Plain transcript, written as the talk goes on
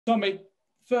Tommy,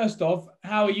 first off,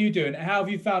 how are you doing? How have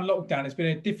you found lockdown? It's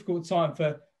been a difficult time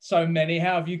for so many.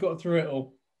 How have you got through it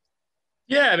all?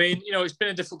 Yeah, I mean, it's been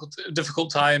a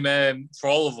difficult time for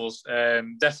all of us,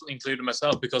 definitely including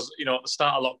myself, because at the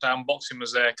start of lockdown, boxing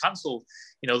was cancelled.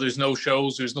 There's no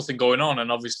shows, there's nothing going on,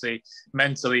 and obviously,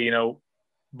 mentally,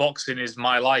 boxing is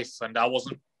my life, and I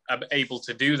wasn't able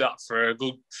to do that for a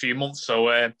good few months. So,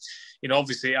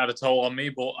 obviously, it had a toll on me,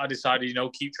 but I decided,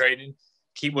 keep training,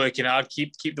 keep working hard,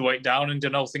 keep the weight down, and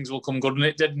things will come good, and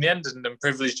it did in the end. And I'm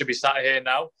privileged to be sat here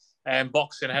now,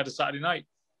 boxing ahead of Saturday night.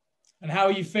 And how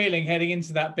are you feeling heading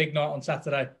into that big night on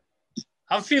Saturday?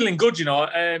 I'm feeling good,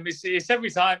 It's every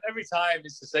time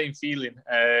it's the same feeling.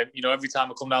 Every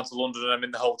time I come down to London and I'm in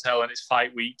the hotel and it's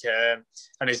fight week and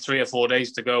it's 3 or 4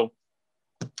 days to go,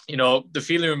 the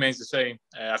feeling remains the same.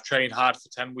 I've trained hard for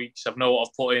 10 weeks. I've know what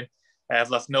I've put in.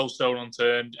 I've left no stone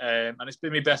unturned, and it's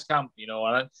been my best camp.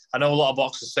 And I know a lot of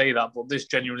boxers say that, but this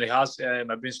genuinely has.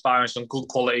 I've been sparring some good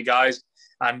quality guys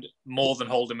and more than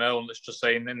holding my own, let's just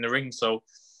say, in the ring. So,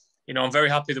 I'm very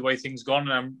happy the way things gone,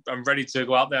 and I'm ready to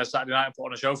go out there Saturday night and put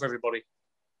on a show for everybody.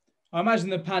 I imagine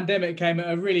the pandemic came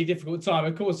at a really difficult time.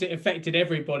 Of course, it affected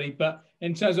everybody, but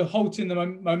in terms of halting the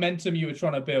momentum you were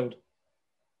trying to build.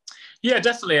 Yeah,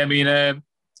 definitely. I mean,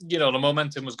 the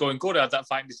momentum was going good. I had that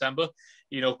fight in December,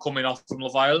 coming off from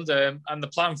Love Island. And the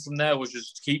plan from there was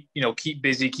just keep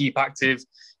busy, keep active,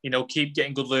 keep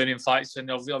getting good learning fights.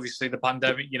 And obviously the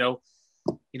pandemic,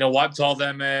 wiped all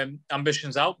them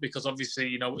ambitions out, because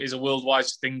obviously, it's a worldwide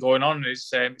thing going on.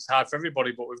 It's hard for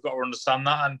everybody, but we've got to understand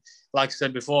that. And like I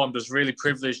said before, I'm just really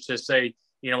privileged to say,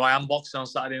 I am boxing on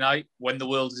Saturday night when the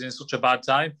world is in such a bad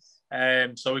time.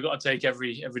 So we've got to take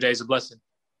every day as a blessing.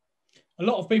 A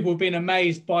lot of people have been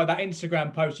amazed by that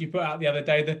Instagram post you put out the other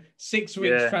day, the 6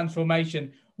 weeks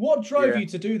transformation. What drove you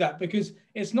to do that? Because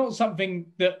it's not something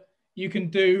that you can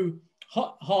do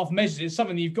half measures. It's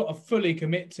something that you've got to fully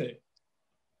commit to.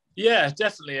 Yeah,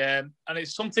 definitely. And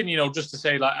it's something, just to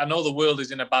say, like, I know the world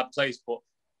is in a bad place, but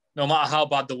no matter how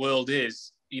bad the world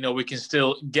is, we can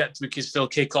still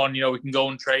kick on, we can go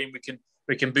and train,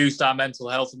 we can boost our mental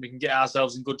health, and we can get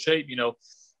ourselves in good shape.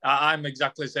 I'm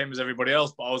exactly the same as everybody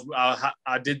else, but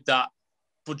I did that,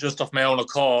 but just off my own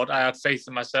accord. I had faith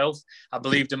in myself. I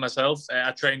believed in myself.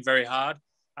 I trained very hard,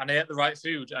 and I ate the right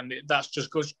food. And that's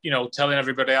just good, telling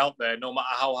everybody out there, no matter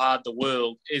how hard the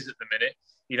world is at the minute,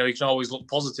 you can always look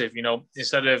positive,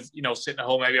 instead of, sitting at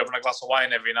home, maybe having a glass of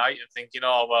wine every night and thinking,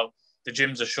 oh, well, the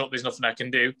gyms are shut, there's nothing I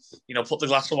can do. Put the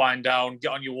glass of wine down,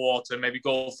 get on your water, maybe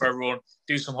go for a run,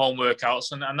 do some home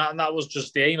workouts. And that was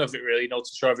just the aim of it, really, to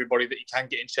show everybody that you can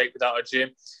get in shape without a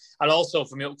gym. And also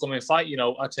for my upcoming fight,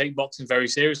 I take boxing very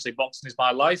seriously. Boxing is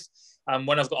my life. And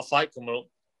when I've got a fight coming up,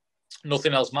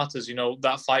 nothing else matters.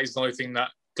 That fight is the only thing that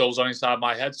goes on inside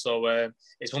my head. So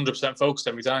it's 100% focused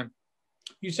every time.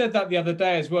 You said that the other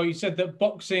day as well. You said that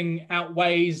boxing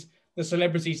outweighs the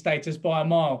celebrity status by a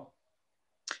mile.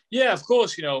 Yeah, of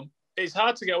course. It's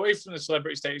hard to get away from the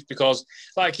celebrity status, because,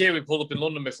 like, here we pulled up in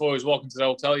London before I was walking to the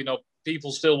hotel.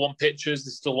 People still want pictures,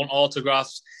 they still want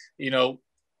autographs. You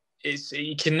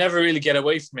can never really get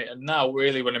away from it. And now,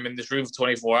 really, when I'm in this room for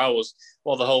 24 hours,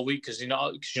 well, the whole week, because you're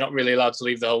not really allowed to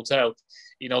leave the hotel.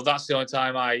 That's the only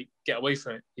time I get away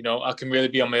from it. I can really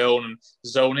be on my own and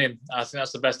zone in. I think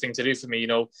that's the best thing to do for me.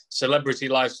 Celebrity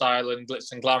lifestyle and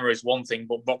glitz and glamour is one thing,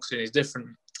 but boxing is different.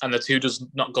 And the two does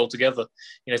not go together.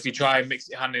 If you try and mix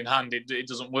it hand in hand, it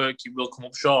doesn't work. You will come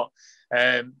up short.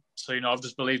 So, I've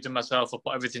just believed in myself. I've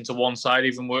put everything to one side,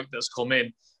 even work that's come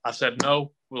in. I've said,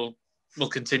 no, we'll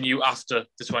continue after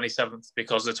the 27th,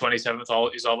 because the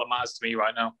 27th is all that matters to me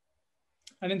right now.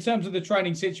 And in terms of the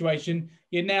training situation,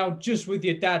 you're now just with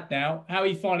your dad now. How are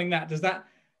you finding that? Does that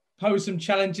pose some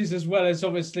challenges, as well as,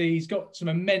 obviously, he's got some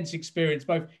immense experience,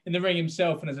 both in the ring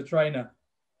himself and as a trainer?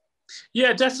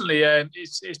 Yeah, definitely.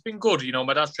 It's been good.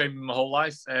 My dad's trained me my whole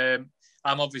life. I'm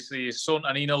obviously his son,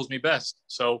 and he knows me best.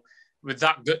 So with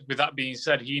that being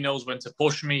said, he knows when to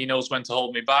push me. He knows when to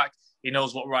hold me back. He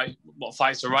knows what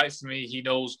fights are right for me. He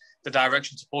knows the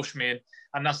direction to push me in.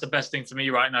 And that's the best thing for me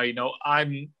right now.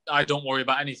 I don't worry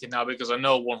about anything now, because I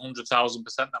know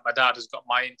 100,000% that my dad has got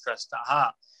my interest at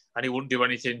heart, and he wouldn't do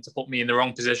anything to put me in the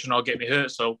wrong position or get me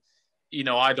hurt. So,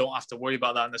 I don't have to worry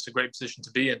about that, and that's a great position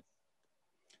to be in.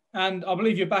 And I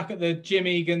believe you're back at the Jim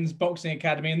Egan's Boxing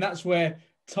Academy, and that's where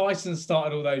Tyson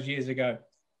started all those years ago.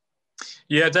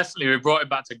 Yeah, definitely. We brought it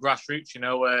back to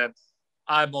grassroots.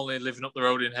 I'm only living up the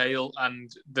road in Hale,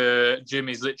 and the gym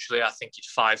is literally, I think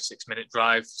it's 5-6 minute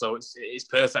drive. So it's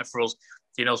perfect for us.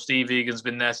 Steve Egan's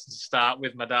been there since the start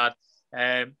with my dad.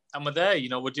 And we're there,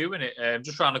 we're doing it.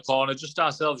 Just around the corner, just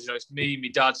ourselves. It's me, my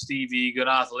dad, Steve Egan,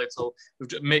 Arthur Little,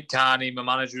 Mick Carney, my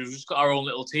manager. We've just got our own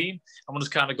little team, and we're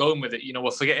just kind of going with it.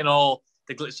 We're forgetting all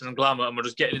the glitz and glamour, and we're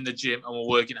just getting in the gym and we're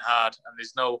working hard. And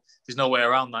there's no way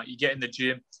around that. You get in the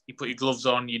gym, you put your gloves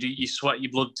on, you sweat,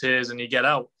 your blood tears, and you get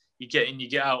out. You get in, you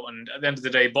get out. And at the end of the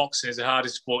day, boxing is the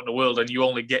hardest sport in the world, and you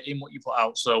only get in what you put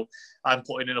out. So I'm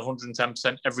putting in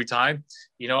 110% every time,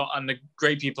 and the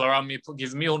great people around me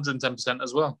giving me 110%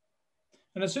 as well.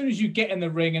 And as soon as you get in the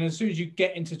ring and as soon as you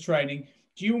get into training,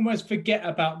 do you almost forget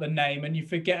about the name and you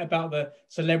forget about the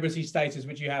celebrity status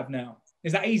which you have now?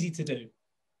 Is that easy to do?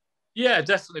 Yeah,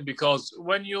 definitely, because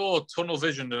when you're tunnel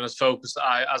visioned and as focused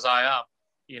as I am,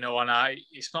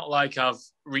 it's not like I've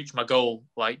reached my goal.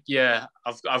 Like, yeah,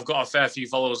 I've got a fair few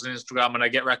followers on Instagram and I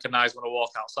get recognized when I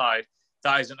walk outside.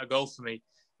 That isn't a goal for me.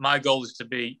 My goal is to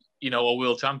be, a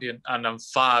world champion, and I'm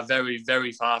very,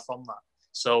 very far from that.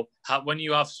 So when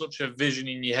you have such a vision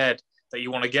in your head that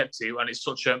you want to get to, and it's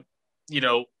such a,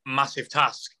 massive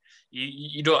task,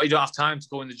 you don't have time to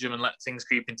go in the gym and let things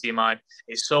creep into your mind.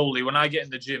 It's solely, when I get in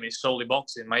the gym, it's solely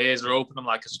boxing. My ears are open, I'm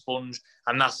like a sponge,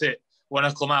 and that's it. When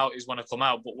I come out is when I come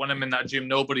out. But when I'm in that gym,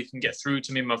 nobody can get through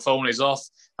to me. My phone is off.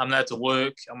 I'm there to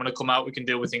work. I'm going to come out. We can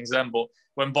deal with things then. But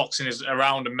when boxing is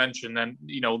around and mentioned, then,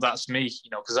 that's me,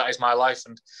 because that is my life.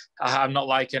 And I'm not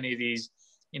like any of these,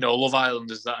 Love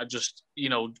Islanders that are just,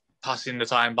 passing the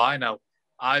time by now.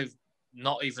 I've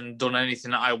not even done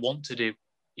anything that I want to do.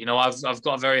 I've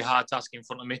got a very hard task in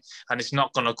front of me, and it's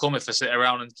not going to come if I sit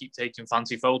around and keep taking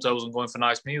fancy photos and going for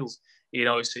nice meals.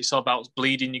 It's all about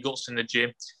bleeding your guts in the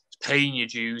gym, paying your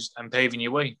dues and paving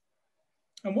your way.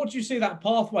 And what do you see that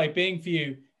pathway being for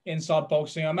you inside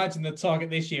boxing? I imagine the target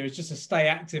this year is just to stay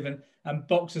active and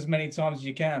box as many times as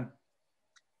you can.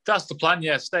 That's the plan,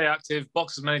 yeah. Stay active,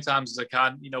 box as many times as I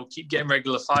can, keep getting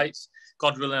regular fights.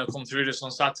 God willing, I'll come through this on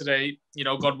Saturday.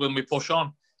 God willing, we push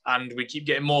on and we keep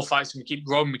getting more fights and we keep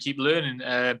growing, we keep learning.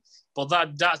 But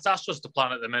that's just the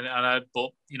plan at the minute. But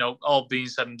all being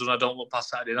said and done, I don't look past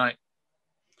Saturday night.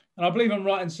 And I believe I'm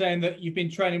right in saying that you've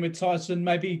been training with Tyson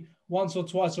maybe once or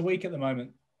twice a week at the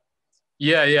moment.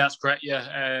 Yeah, that's correct.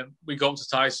 Yeah, we go up to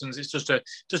Tyson's. It's just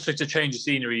to change the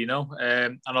scenery,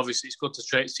 and obviously it's good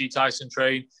to see Tyson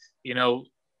train.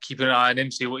 Keep an eye on him,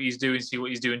 see what he's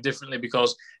doing differently.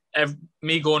 Because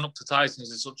me going up to Tyson's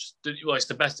is it's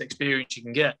the best experience you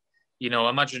can get.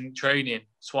 Imagine training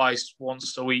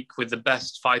once a week with the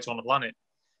best fighter on the planet.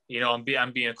 And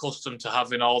being accustomed to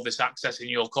having all this access in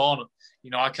your corner.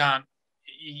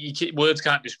 Words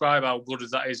can't describe how good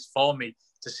that is for me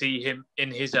to see him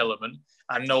in his element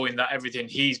and knowing that everything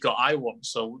he's got, I want.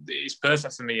 So it's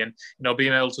perfect for me. And,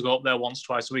 being able to go up there once,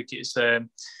 twice a week, it's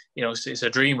a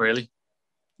dream, really.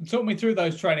 And talk me through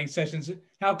those training sessions.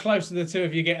 How close do the two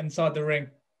of you get inside the ring?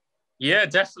 Yeah,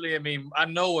 definitely. I mean, I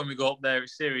know when we go up there,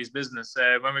 it's serious business.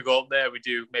 When we go up there, we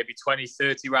do maybe 20,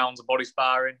 30 rounds of body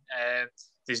sparring.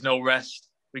 There's no rest.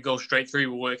 We go straight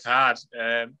through. We work hard.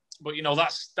 But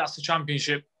that's the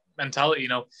championship mentality.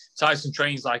 Tyson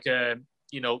trains like a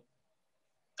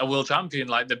world champion,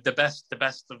 like the best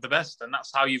of the best, and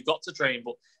that's how you've got to train.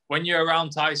 But when you're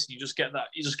around Tyson, you just get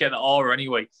that aura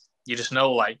anyway. You just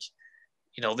know,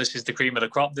 this is the cream of the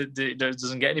crop. It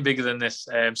doesn't get any bigger than this.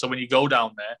 So when you go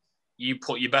down there, you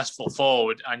put your best foot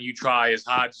forward and you try as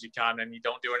hard as you can, and you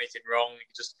don't do anything wrong.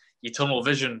 You tunnel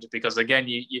visioned, because again,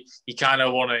 you kind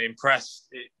of want to impress,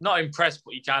 not impress,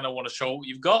 but you kind of want to show what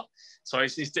you've got. So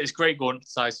it's great going to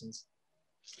Tyson's.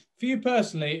 For you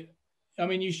personally, I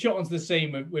mean, you shot onto the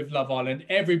scene with Love Island.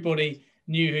 Everybody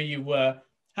knew who you were.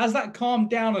 Has that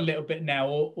calmed down a little bit now,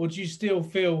 or do you still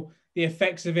feel the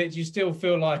effects of it? Do you still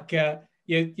feel like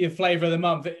your flavour of the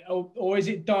month, or is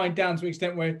it dying down to an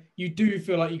extent where you do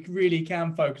feel like you really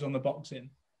can focus on the boxing?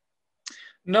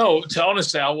 No,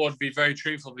 honestly, I would be very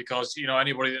truthful, because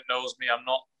anybody that knows me, I'm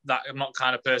not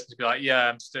kind of person to be like, yeah,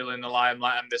 I'm still in the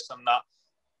limelight and this and that.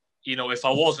 If I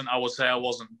wasn't, I would say I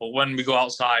wasn't. But when we go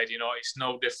outside, it's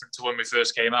no different to when we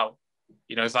first came out.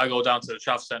 If I go down to the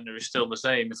Traff Centre, it's still the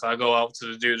same. If I go out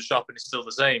to do the shopping, it's still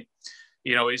the same.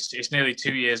 It's nearly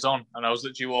 2 years on, and I was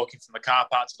literally walking from the car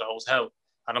park to the hotel,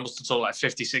 and I must have took like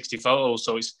 50, 60 photos.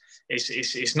 So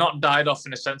it's not died off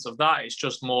in the sense of that. It's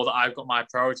just more that I've got my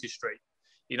priorities straight.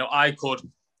 I could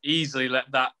easily let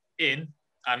that in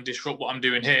and disrupt what I'm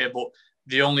doing here, but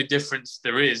the only difference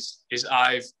there is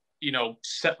I've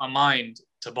set my mind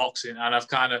to boxing, and I've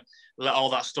kind of let all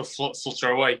that stuff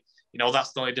flutter away.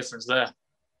 That's the only difference there.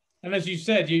 And as you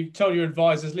said, you told your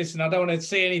advisors, listen, I don't want to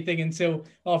see anything until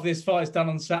after this fight is done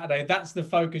on Saturday. That's the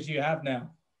focus you have now.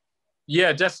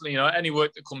 Yeah, definitely. Any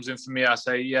work that comes in for me, I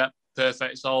say, yeah,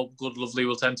 perfect. It's all good, lovely.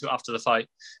 We'll tend to it after the fight,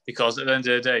 because at the end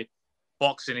of the day,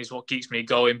 boxing is what keeps me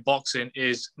going. Boxing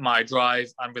is my drive,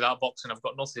 and without boxing, I've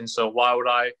got nothing. So why would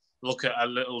I look at a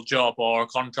little job or a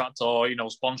contract or, you know,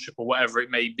 sponsorship or whatever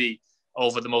it may be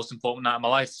over the most important night of my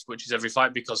life, which is every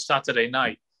fight? Because Saturday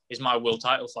night is my world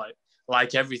title fight.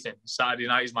 Like everything, Saturday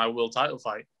night is my world title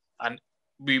fight. And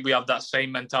we have that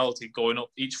same mentality going up.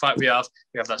 Each fight we have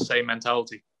that same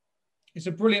mentality. It's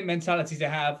a brilliant mentality to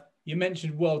have. You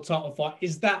mentioned world title fight.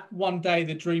 Is that one day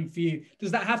the dream for you?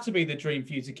 Does that have to be the dream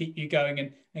for you to keep you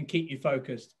going and keep you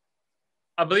focused?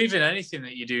 I believe in anything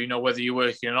that you do, you know, whether you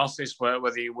work in an office,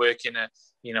 whether you work in a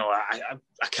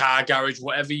car garage,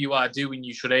 whatever you are doing,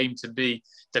 you should aim to be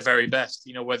the very best.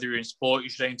 You know, whether you're in sport, you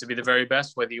should aim to be the very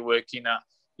best. Whether you're working at,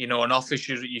 you know, an office,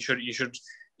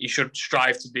 you should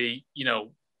strive to be, you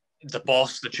know, the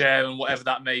boss, the chairman, whatever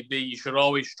that may be. You should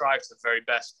always strive to the very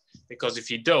best, because if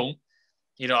you don't,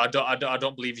 you know, I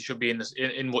don't believe you should be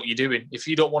in what you're doing. If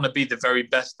you don't want to be the very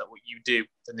best at what you do,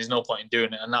 then there's no point in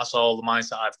doing it. And that's all the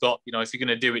mindset I've got. You know, if you're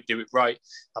going to do it right.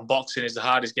 And boxing is the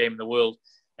hardest game in the world.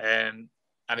 And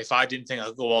if I didn't think I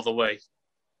could go all the way,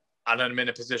 and I'm in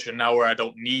a position now where I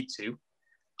don't need to,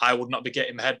 I would not be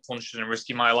getting my head punched and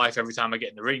risking my life every time I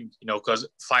get in the ring. You know, because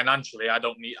financially, I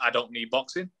don't need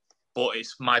boxing. But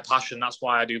it's my passion. That's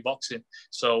why I do boxing.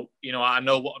 So, you know, I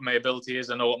know what my ability is.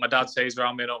 I know what my dad says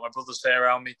around me. I know what my brothers say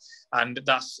around me. And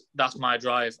that's my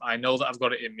drive. I know that I've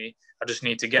got it in me. I just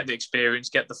need to get the experience,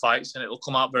 get the fights, and it'll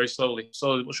come out very slowly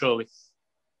but surely.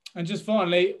 And just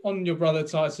finally, on your brother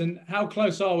Tyson, how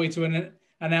close are we to an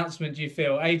announcement, do you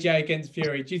feel? AJ against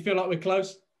Fury. Do you feel like we're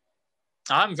close?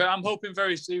 I'm hoping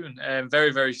very soon.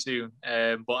 Very, very soon. But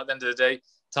at the end of the day,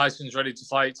 Tyson's ready to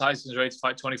fight. Tyson's ready to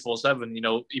fight 24/7. You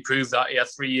know, he proved that. He had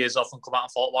 3 years off and come out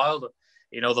and fought Wilder.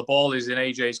 You know, the ball is in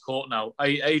AJ's court now.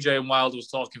 AJ and Wilder was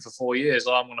talking for 4 years.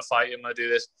 Oh, I'm going to fight him. I'm going to do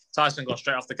this. Tyson got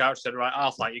straight off the couch, said, right,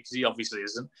 I'll fight you, because he obviously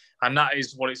isn't. And that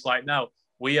is what it's like now.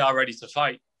 We are ready to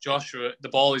fight. Joshua, the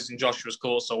ball is in Joshua's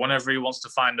court. So whenever he wants to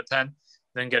find a pen,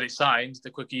 then get it signed, the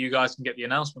quicker you guys can get the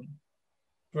announcement.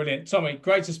 Brilliant. Tommy,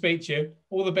 great to speak to you.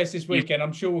 All the best this weekend.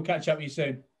 I'm sure we'll catch up with you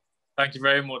soon. Thank you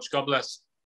very much. God bless.